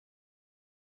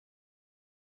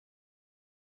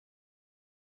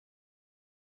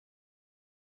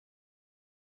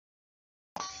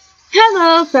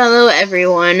Hello, fellow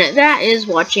everyone that is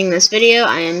watching this video.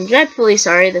 I am dreadfully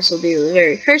sorry. This will be the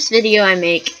very first video I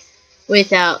make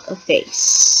without a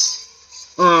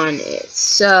face on it.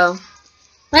 So,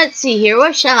 let's see here.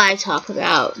 What shall I talk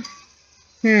about?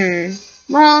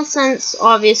 Well, since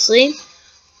obviously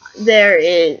there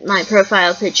is my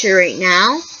profile picture right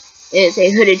now is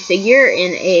a hooded figure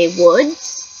in a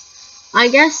woods, I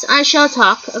guess I shall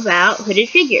talk about hooded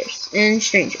figures and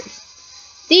strangers.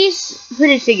 These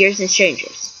hooded figures and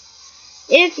strangers.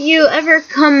 If you ever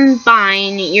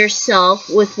combine yourself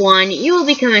with one, you will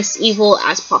become as evil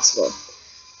as possible.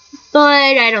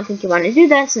 But I don't think you want to do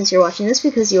that since you're watching this,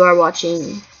 because you are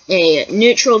watching a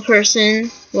neutral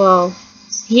person, well,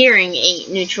 hearing a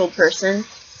neutral person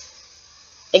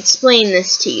explain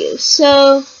this to you.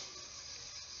 So,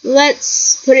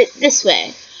 let's put it this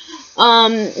way.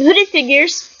 Hooded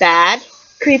figures, bad.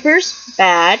 Creepers,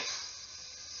 bad.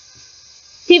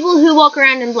 People who walk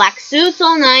around in black suits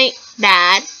all night,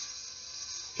 bad.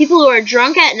 People who are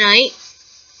drunk at night,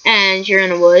 and you're in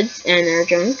the woods, and they're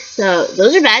drunk, so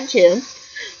those are bad too.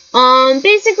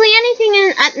 Basically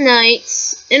anything at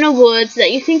night, in a woods,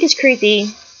 that you think is creepy,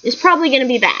 is probably going to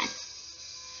be bad.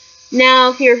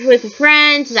 Now, if you're with a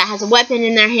friend that has a weapon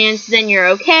in their hands, then you're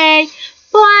okay,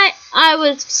 but I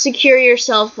would secure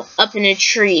yourself up in a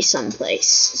tree someplace,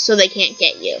 so they can't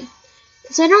get you.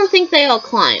 Because I don't think they all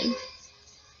climb.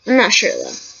 I'm not sure,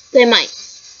 though. They might.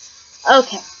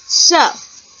 Okay, so,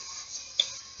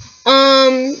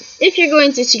 if you're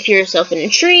going to secure yourself in a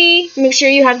tree, make sure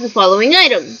you have the following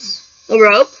items. A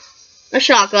rope, a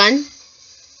shotgun,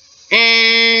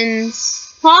 and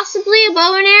possibly a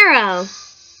bow and arrow.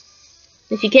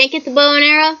 If you can't get the bow and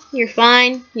arrow, you're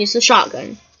fine. Use the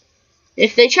shotgun.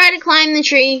 If they try to climb the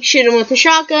tree, shoot them with the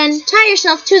shotgun, tie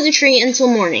yourself to the tree until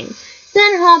morning.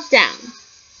 Then hop down.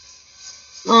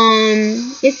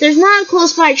 If there's not a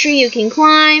close by tree you can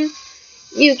climb,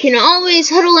 you can always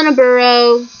huddle in a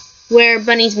burrow where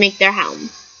bunnies make their home.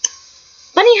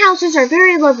 Bunny houses are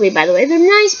very lovely, by the way. They're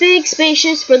nice, big,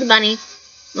 spacious for the bunny.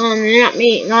 They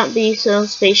may not be so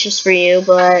spacious for you,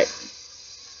 but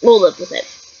we'll live with it.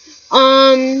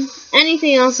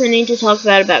 Anything else I need to talk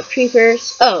about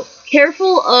creepers? Oh,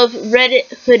 careful of red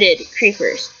hooded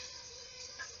creepers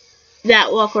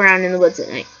that walk around in the woods at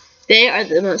night. They are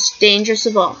the most dangerous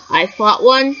of all. I fought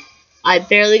one. I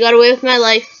barely got away with my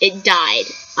life. It died.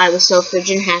 I was so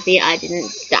friggin' happy I didn't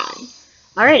die.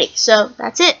 Alrighty, so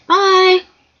that's it. Bye!